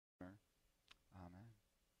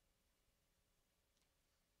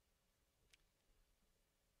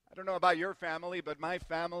I don't know about your family, but my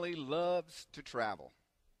family loves to travel.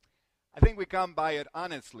 I think we come by it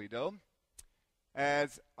honestly, though,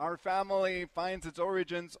 as our family finds its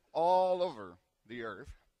origins all over the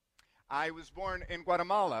earth. I was born in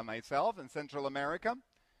Guatemala myself, in Central America.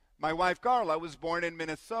 My wife Carla was born in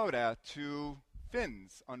Minnesota to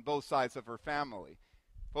Finns on both sides of her family,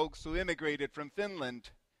 folks who immigrated from Finland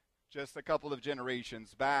just a couple of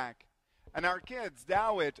generations back. And our kids,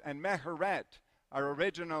 Dawit and Meheret, are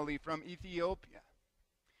originally from Ethiopia.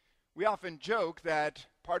 We often joke that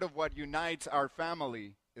part of what unites our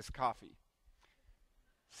family is coffee.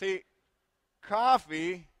 See,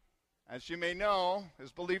 coffee, as you may know,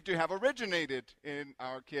 is believed to have originated in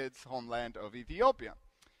our kids' homeland of Ethiopia.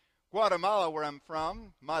 Guatemala, where I'm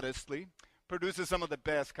from, modestly, produces some of the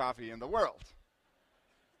best coffee in the world.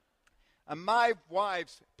 And my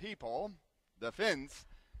wife's people, the Finns,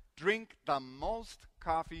 drink the most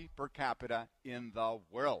coffee per capita in the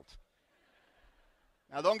world.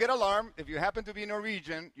 Now, don't get alarmed. If you happen to be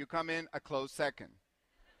Norwegian, you come in a close second.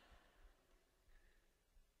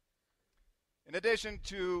 In addition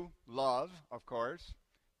to love, of course,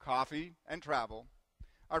 coffee, and travel,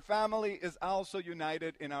 our family is also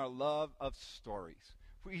united in our love of stories.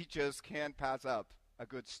 We just can't pass up a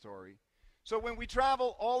good story. So when we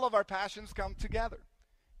travel, all of our passions come together.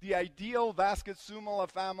 The ideal Vasquez Sumala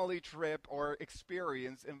family trip or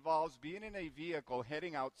experience involves being in a vehicle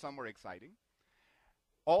heading out somewhere exciting.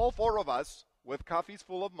 All four of us with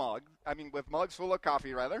with mugs full of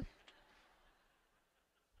coffee rather.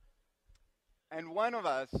 And one of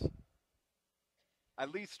us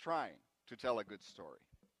at least trying to tell a good story.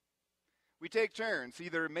 We take turns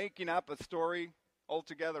either making up a story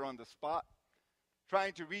altogether on the spot,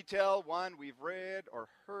 trying to retell one we've read or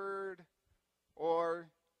heard, or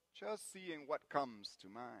just seeing what comes to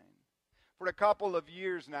mind. For a couple of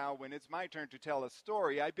years now, when it's my turn to tell a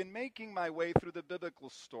story, I've been making my way through the biblical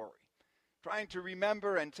story, trying to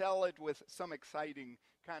remember and tell it with some exciting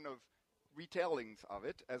kind of retellings of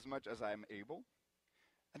it as much as I'm able.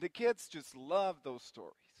 And the kids just love those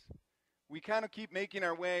stories. We kind of keep making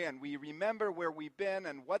our way and we remember where we've been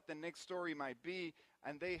and what the next story might be,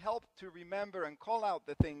 and they help to remember and call out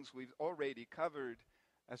the things we've already covered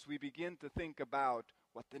as we begin to think about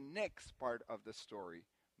what the next part of the story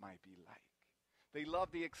might be like. They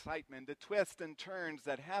love the excitement, the twists and turns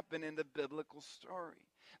that happen in the biblical story.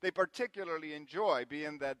 They particularly enjoy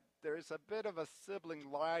being that there is a bit of a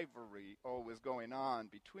sibling rivalry always going on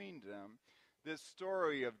between them. This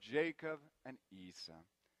story of Jacob and Esau.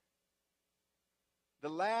 They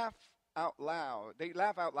laugh out loud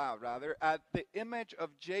at the image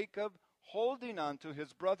of Jacob holding on to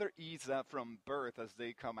his brother Esau from birth as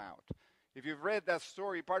they come out. If you've read that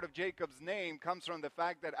story, part of Jacob's name comes from the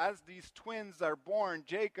fact that as these twins are born,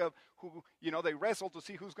 Jacob, they wrestle to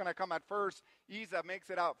see who's going to come out first. Esau makes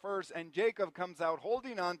it out first, and Jacob comes out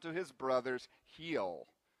holding on to his brother's heel.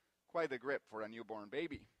 Quite the grip for a newborn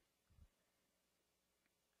baby.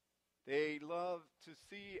 They love to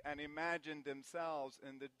see and imagine themselves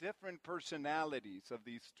in the different personalities of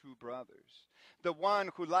these two brothers. The one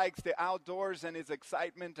who likes the outdoors and his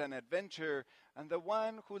excitement and adventure, and the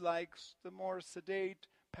one who likes the more sedate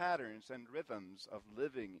patterns and rhythms of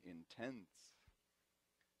living in tents.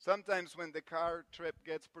 Sometimes when the car trip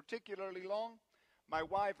gets particularly long, my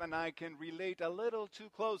wife and I can relate a little too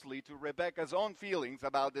closely to Rebecca's own feelings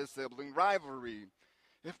about this sibling rivalry.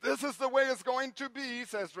 If this is the way it's going to be,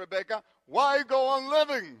 says Rebecca, why go on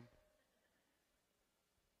living?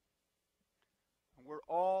 We're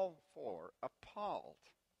all four appalled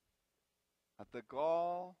at the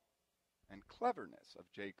gall and cleverness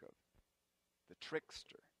of Jacob, the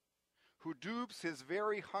trickster, who dupes his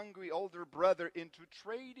very hungry older brother into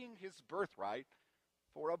trading his birthright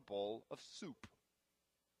for a bowl of soup.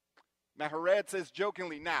 Meheret says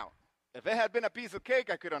jokingly, now, if it had been a piece of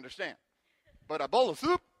cake, I could understand. But a bowl of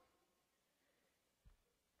soup?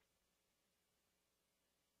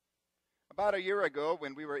 About a year ago,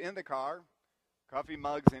 when we were in the car, coffee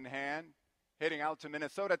mugs in hand, heading out to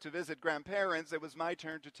Minnesota to visit grandparents, it was my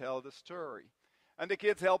turn to tell the story. And the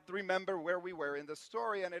kids helped remember where we were in the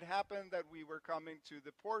story, and it happened that we were coming to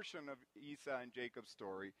the portion of Esau and Jacob's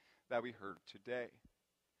story that we heard today.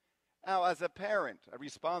 Now, as a parent, a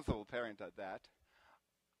responsible parent at that,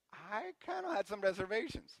 I kind of had some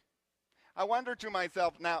reservations. I wondered to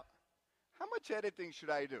myself, now, how much editing should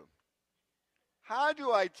I do? How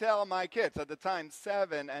do I tell my kids, at the time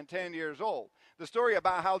 7 and 10 years old, the story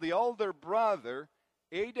about how the older brother,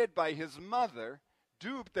 aided by his mother,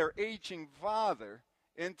 duped their aging father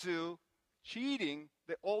into cheating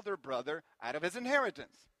the older brother out of his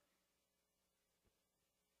inheritance?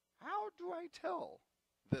 How do I tell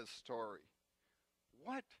this story?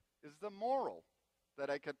 What is the moral that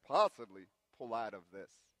I could possibly pull out of this?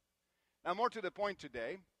 Now, more to the point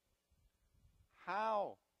today,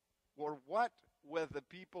 how or what were the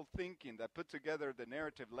people thinking that put together the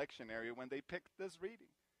narrative lectionary when they picked this reading?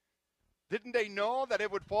 Didn't they know that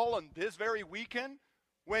it would fall on this very weekend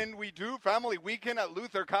when we do Family Weekend at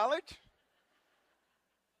Luther College?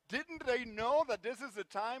 Didn't they know that this is a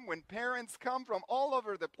time when parents come from all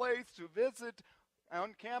over the place to visit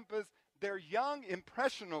on campus their young,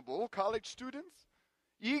 impressionable college students,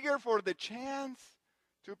 eager for the chance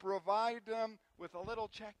to provide them with a little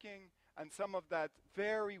checking and some of that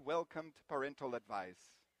very welcomed parental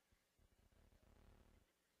advice?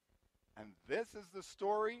 And this is the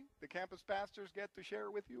story the campus pastors get to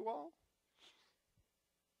share with you all?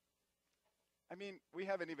 I mean, we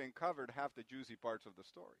haven't even covered half the juicy parts of the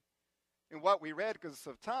story. In what we read, because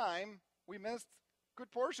of time, we missed good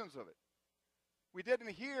portions of it. We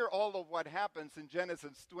didn't hear all of what happens in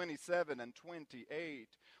Genesis 27 and 28.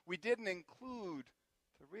 We didn't include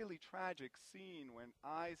the really tragic scene when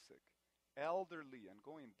Isaac, elderly and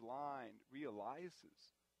going blind,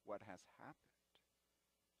 realizes what has happened.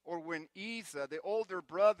 Or when Esau, the older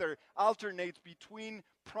brother, alternates between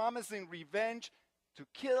promising revenge to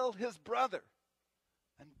kill his brother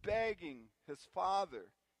and begging his father,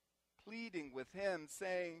 pleading with him,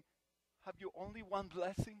 saying, "Have you only one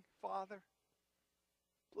blessing, Father?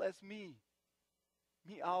 Bless me.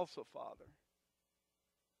 Me also, Father."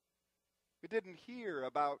 We didn't hear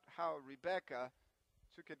about how Rebekah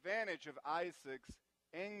took advantage of Isaac's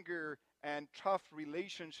anger and tough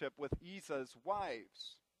relationship with Esau's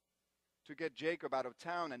wives to get Jacob out of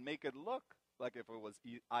town and make it look like if it was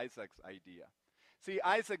Isaac's idea. See,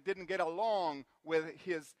 Isaac didn't get along with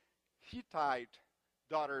his Hittite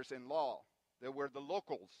daughters-in-law. They were the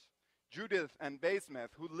locals, Judith and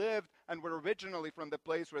Basemath, who lived and were originally from the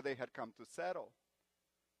place where they had come to settle.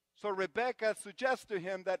 So Rebekah suggests to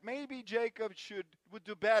him that maybe Jacob would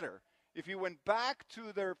do better if he went back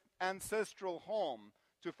to their ancestral home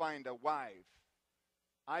to find a wife.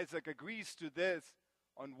 Isaac agrees to this,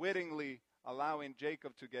 unwittingly allowing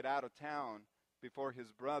Jacob to get out of town before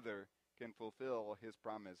his brother can fulfill his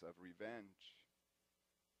promise of revenge.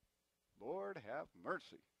 Lord have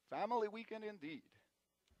mercy. Family weekend indeed.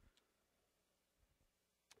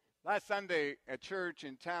 Last Sunday at church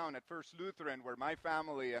in town at First Lutheran, where my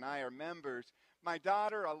family and I are members, my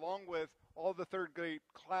daughter, along with all the third grade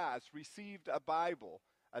class, received a Bible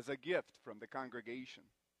as a gift from the congregation.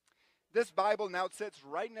 This Bible now sits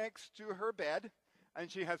right next to her bed,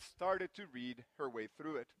 and she has started to read her way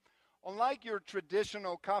through it. Unlike your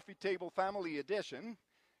traditional coffee table family edition,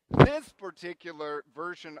 this particular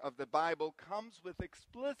version of the Bible comes with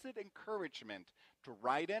explicit encouragement to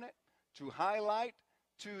write in it, to highlight,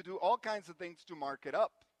 to do all kinds of things to mark it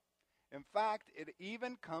up. In fact, it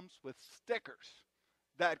even comes with stickers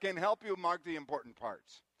that can help you mark the important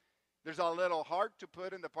parts. There's a little heart to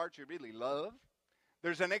put in the parts you really love.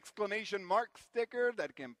 There's an exclamation mark sticker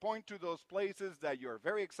that can point to those places that you're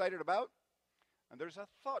very excited about. And there's a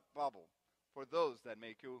thought bubble for those that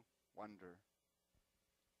make you wonder.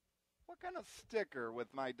 What kind of sticker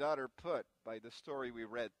would my daughter put by the story we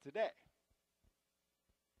read today?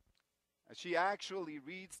 As she actually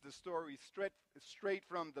reads the story straight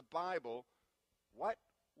from the Bible, what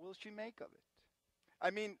will she make of it? I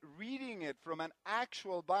mean, reading it from an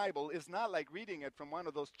actual Bible is not like reading it from one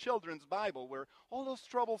of those children's Bible where all those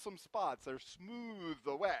troublesome spots are smoothed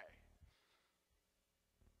away.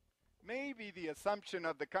 Maybe the assumption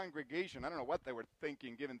of the congregation, I don't know what they were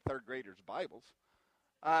thinking given third graders' Bibles,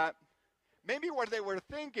 maybe what they were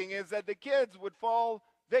thinking is that the kids would fall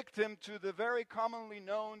victim to the very commonly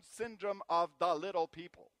known syndrome of the little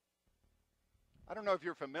people. I don't know if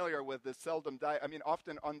you're familiar with this often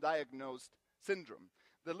undiagnosed syndrome.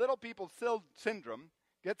 The little people syndrome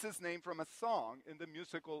gets its name from a song in the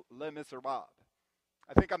musical Les Miserables.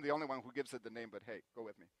 I think I'm the only one who gives it the name, but hey, go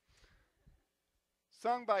with me.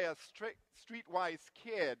 Sung by a streetwise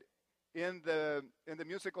kid in the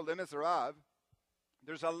musical Les Miserables,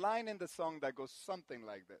 there's a line in the song that goes something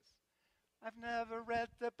like this. I've never read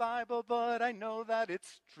the Bible, but I know that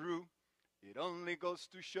it's true. It only goes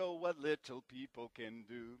to show what little people can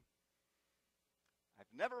do.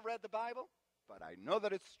 I've never read the Bible, but I know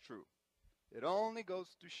that it's true. It only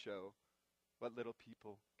goes to show what little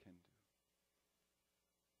people can do.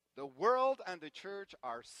 The world and the church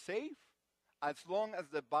are safe as long as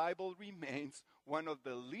the Bible remains one of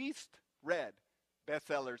the least read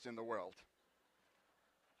bestsellers in the world.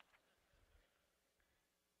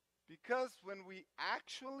 Because when we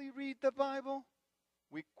actually read the Bible,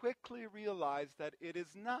 we quickly realize that it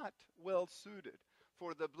is not well suited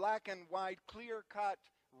for the black and white, clear-cut,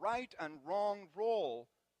 right and wrong role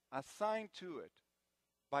assigned to it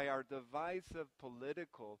by our divisive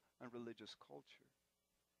political and religious culture.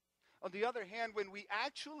 On the other hand, when we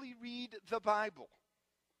actually read the Bible,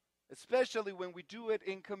 especially when we do it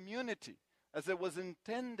in community, as it was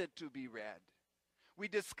intended to be read, we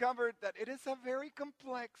discovered that it is a very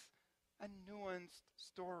complex and nuanced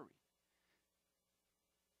story.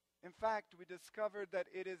 In fact, we discovered that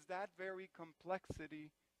it is that very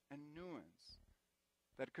complexity and nuance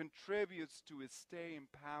that contributes to its staying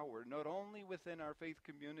power, not only within our faith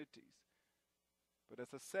communities, but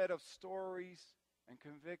as a set of stories and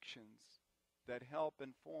convictions that help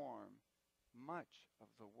inform much of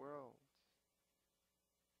the world.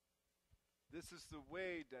 This is the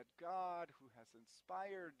way that God, who has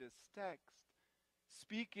inspired this text,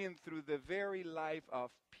 speaking through the very life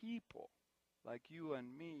of people like you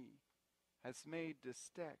and me, has made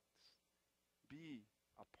this text be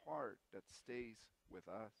a part that stays with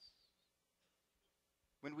us.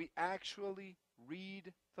 When we actually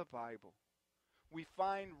read the Bible, we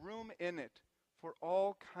find room in it for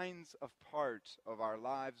all kinds of parts of our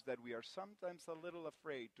lives that we are sometimes a little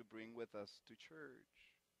afraid to bring with us to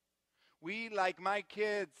church. We, like my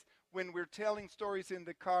kids, when we're telling stories in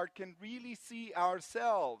the car, can really see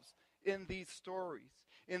ourselves in these stories,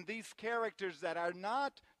 in these characters that are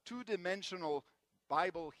not two-dimensional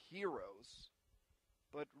Bible heroes,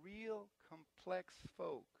 but real complex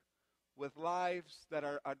folk with lives that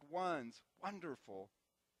are at once wonderful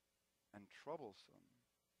and troublesome.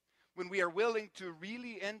 When we are willing to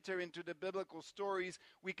really enter into the biblical stories,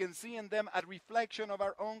 we can see in them a reflection of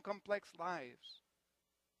our own complex lives,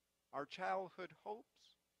 our childhood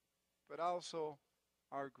hopes, but also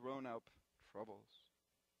our grown-up troubles.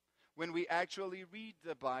 When we actually read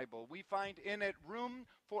the Bible, we find in it room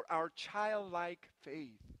for our childlike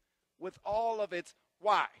faith with all of its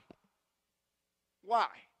why,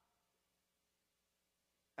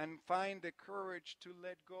 and find the courage to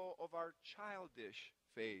let go of our childish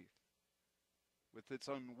faith with its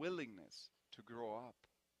unwillingness to grow up.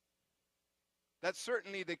 That's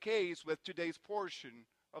certainly the case with today's portion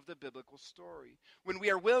of the biblical story. When we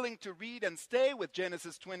are willing to read and stay with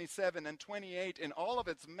Genesis 27 and 28 in all of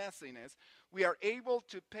its messiness, we are able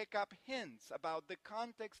to pick up hints about the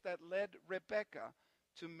context that led Rebekah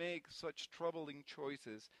to make such troubling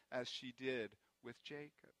choices as she did with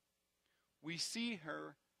Jacob. We see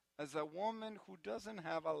her as a woman who doesn't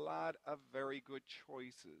have a lot of very good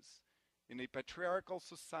choices in a patriarchal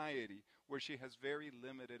society where she has very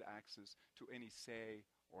limited access to any say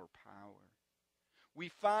or power. We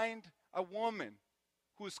find a woman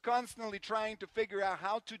who's constantly trying to figure out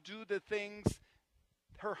how to do the things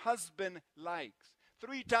her husband likes.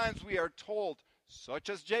 3 times we are told, such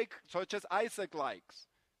as Isaac likes.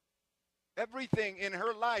 Everything in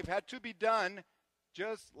her life had to be done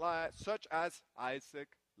just like such as Isaac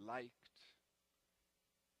liked.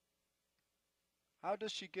 How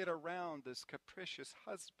does she get around this capricious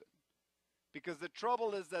husband? Because the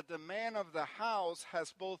trouble is that the man of the house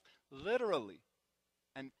has both literally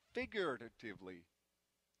and figuratively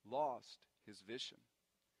lost his vision.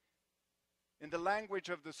 In the language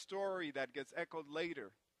of the story that gets echoed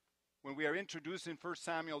later, when we are introducing 1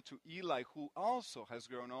 Samuel to Eli, who also has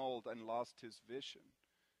grown old and lost his vision,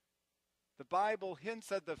 the Bible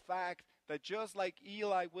hints at the fact that just like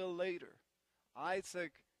Eli will later,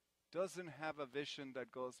 Isaac doesn't have a vision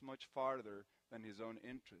that goes much farther than his own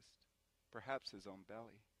interest, perhaps his own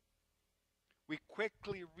belly. We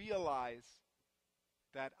quickly realize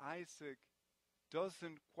that Isaac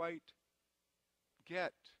doesn't quite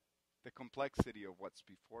get the complexity of what's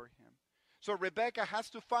before him. So Rebekah has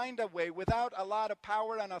to find a way, without a lot of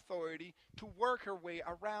power and authority, to work her way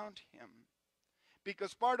around him.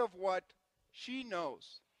 Because part of what she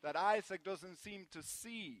knows that Isaac doesn't seem to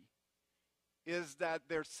see is that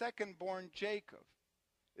their second-born Jacob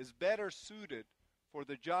is better suited for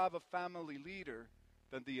the job of family leader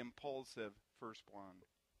than the impulsive firstborn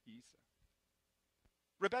Esau.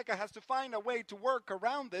 Rebekah has to find a way to work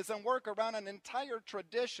around this and work around an entire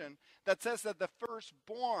tradition that says that the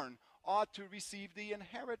firstborn ought to receive the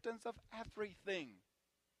inheritance of everything.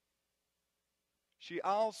 She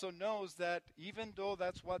also knows that even though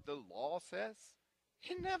that's what the law says,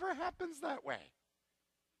 it never happens that way.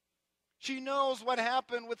 She knows what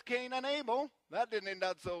happened with Cain and Abel. That didn't end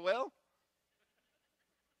out so well.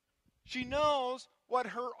 She knows what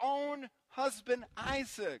her own husband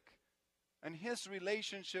Isaac and his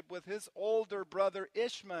relationship with his older brother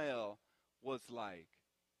Ishmael was like.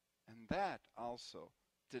 And that also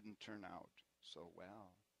didn't turn out so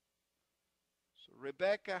well. So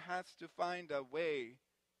Rebekah has to find a way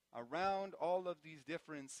around all of these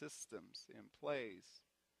different systems in place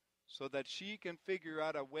so that she can figure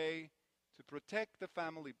out a way to protect the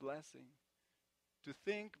family blessing, to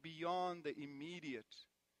think beyond the immediate,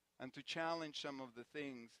 and to challenge some of the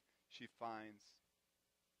things she finds.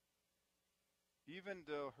 Even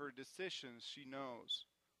though her decisions, she knows,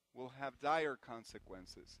 will have dire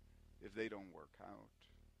consequences if they don't work out.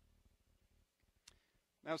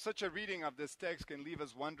 Now, such a reading of this text can leave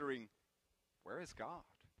us wondering, where is God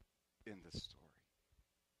in this story?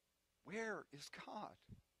 Where is God?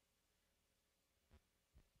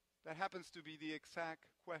 That happens to be the exact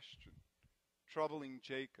question troubling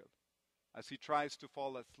Jacob as he tries to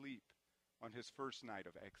fall asleep on his first night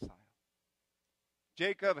of exile.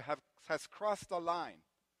 Jacob has crossed the line.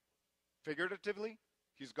 Figuratively,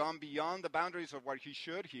 he's gone beyond the boundaries of what he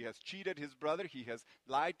should. He has cheated his brother. He has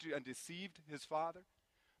lied to and deceived his father.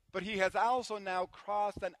 But he has also now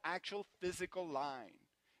crossed an actual physical line.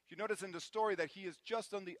 You notice in the story that he is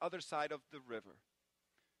just on the other side of the river.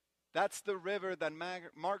 That's the river that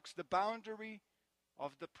marks the boundary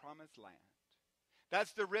of the promised land.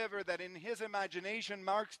 That's the river that in his imagination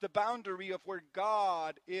marks the boundary of where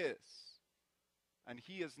God is. And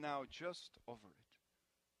he is now just over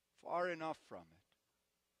it, far enough from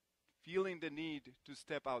it, feeling the need to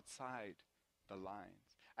step outside the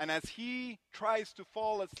lines. And as he tries to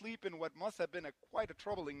fall asleep in what must have been quite a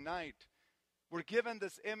troubling night, we're given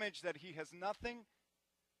this image that he has nothing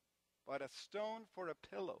but a stone for a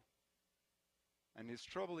pillow and his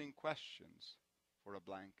troubling questions for a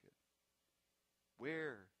blanket.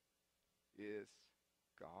 Where is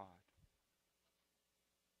God?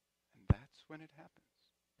 And that's when it happens.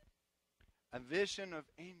 A vision of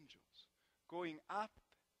angels going up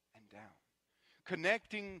and down,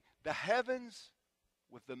 connecting the heavens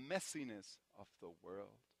with the messiness of the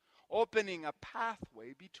world, opening a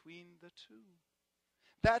pathway between the two.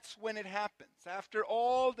 That's when it happens, after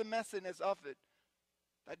all the messiness of it,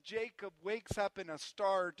 that Jacob wakes up in a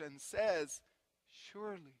start and says,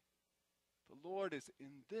 surely the Lord is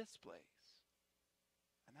in this place,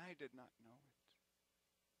 and I did not know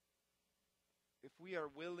it. If we are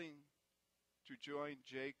willing to join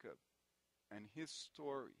Jacob and his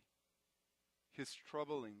story, his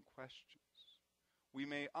troubling questions, we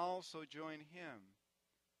may also join him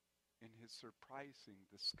in his surprising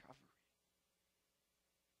discovery.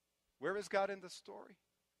 Where is God in the story?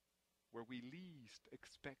 Where we least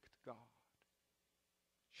expect God.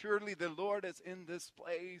 Surely the Lord is in this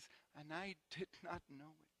place, and I did not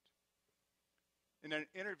know it. In an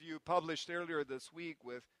interview published earlier this week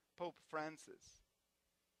with Pope Francis,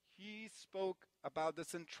 he spoke about the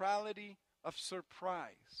centrality of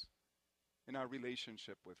surprise in our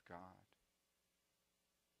relationship with God.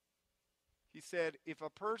 He said, if a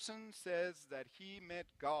person says that he met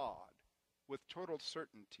God with total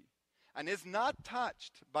certainty and is not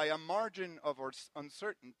touched by a margin of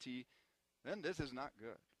uncertainty, then this is not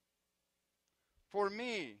good. For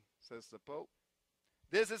me, says the Pope,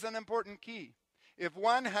 this is an important key. If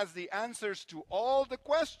one has the answers to all the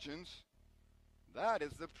questions, that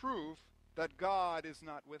is the proof that God is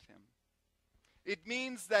not with him. It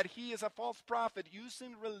means that he is a false prophet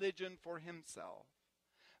using religion for himself.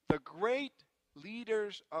 The great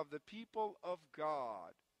leaders of the people of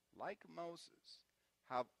God, like Moses,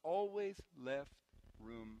 have always left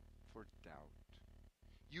room for doubt.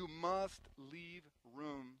 You must leave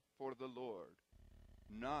room for the Lord,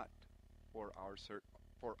 not for our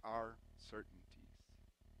certainties.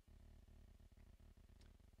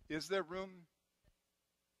 Is there room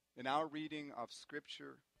in our reading of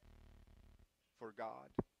Scripture for God?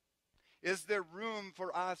 Is there room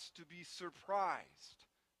for us to be surprised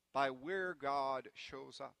by where God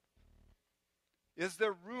shows up? Is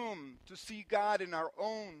there room to see God in our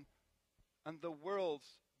own and the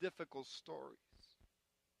world's difficult stories?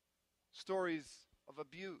 Stories of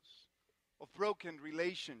abuse, of broken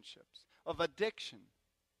relationships, of addiction,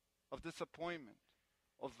 of disappointment,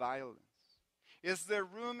 of violence. Is there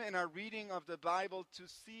room in our reading of the Bible to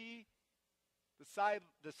see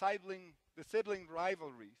the sibling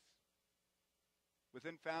rivalries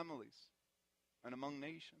within families and among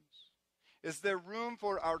nations? Is there room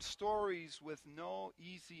for our stories with no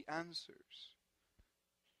easy answers?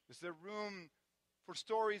 Is there room for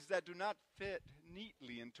stories that do not fit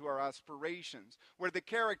neatly into our aspirations, where the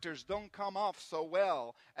characters don't come off so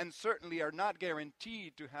well and certainly are not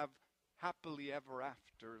guaranteed to have happily ever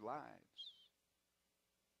after lives?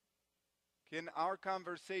 In our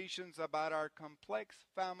conversations about our complex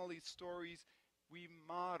family stories, we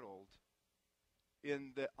modeled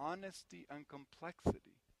in the honesty and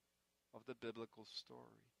complexity of the biblical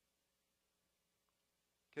story?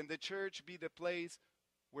 Can the church be the place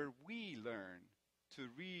where we learn to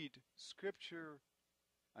read Scripture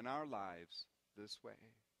and our lives this way.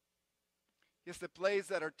 Yes, the place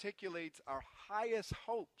that articulates our highest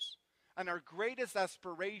hopes and our greatest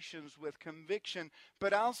aspirations with conviction,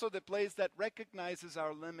 but also the place that recognizes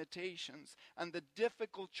our limitations and the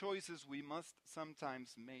difficult choices we must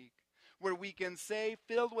sometimes make, where we can say,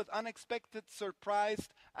 filled with unexpected surprise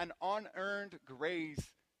and unearned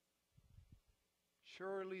grace,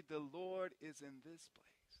 surely the Lord is in this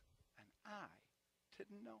place, and I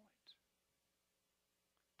didn't know it.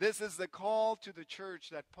 This is the call to the church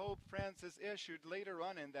that Pope Francis issued later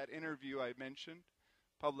on in that interview I mentioned,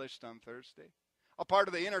 published on Thursday. A part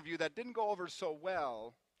of the interview that didn't go over so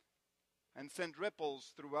well and sent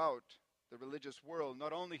ripples throughout the religious world,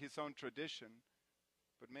 not only his own tradition,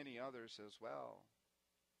 but many others as well.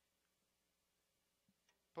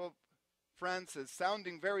 Pope Francis,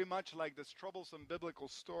 sounding very much like this troublesome biblical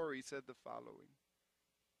story, said the following: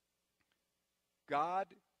 God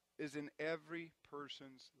is in every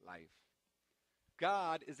person's life.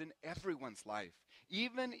 God is in everyone's life.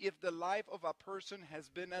 Even if the life of a person has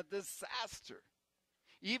been a disaster,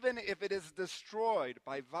 even if it is destroyed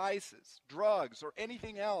by vices, drugs, or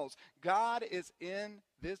anything else, God is in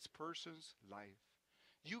this person's life.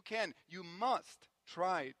 You must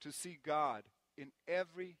try to see God in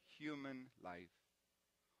every human life.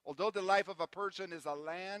 Although the life of a person is a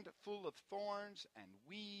land full of thorns and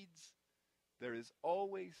weeds, there is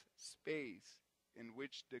always space in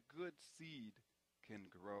which the good seed can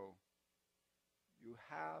grow. You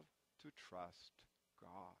have to trust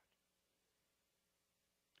God.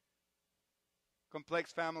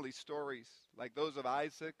 Complex family stories like those of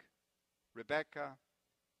Isaac, Rebekah,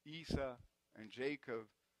 Esau, and Jacob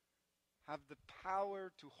have the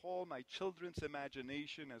power to hold my children's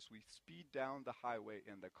imagination as we speed down the highway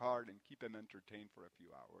in the car and keep them entertained for a few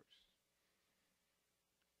hours.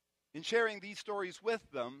 In sharing these stories with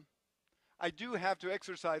them, I do have to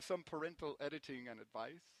exercise some parental editing and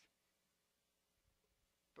advice,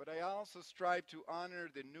 but I also strive to honor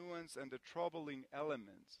the nuance and the troubling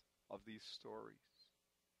elements of these stories.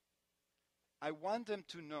 I want them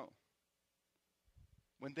to know,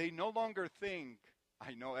 when they no longer think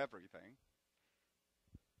I know everything,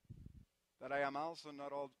 that I am also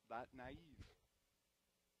not all that naive.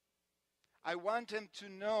 I want them to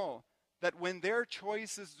know that when their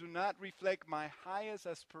choices do not reflect my highest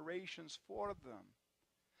aspirations for them,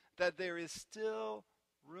 that there is still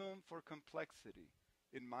room for complexity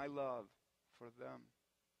in my love for them.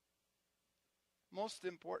 Most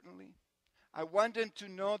importantly, I want them to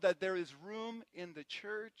know that there is room in the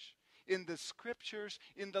church, in the scriptures,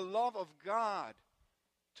 in the love of God,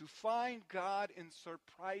 to find God in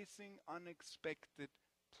surprising, unexpected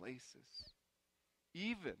places,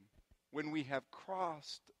 even when we have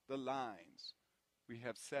crossed the lines we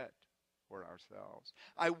have set for ourselves.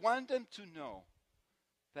 I want them to know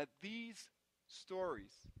that these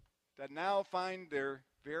stories that now find their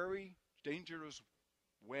very dangerous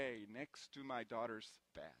way next to my daughter's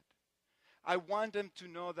bed, I want them to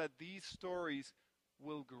know that these stories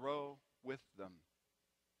will grow with them.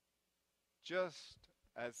 Just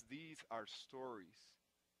as these are stories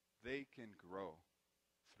they can grow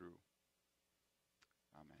through.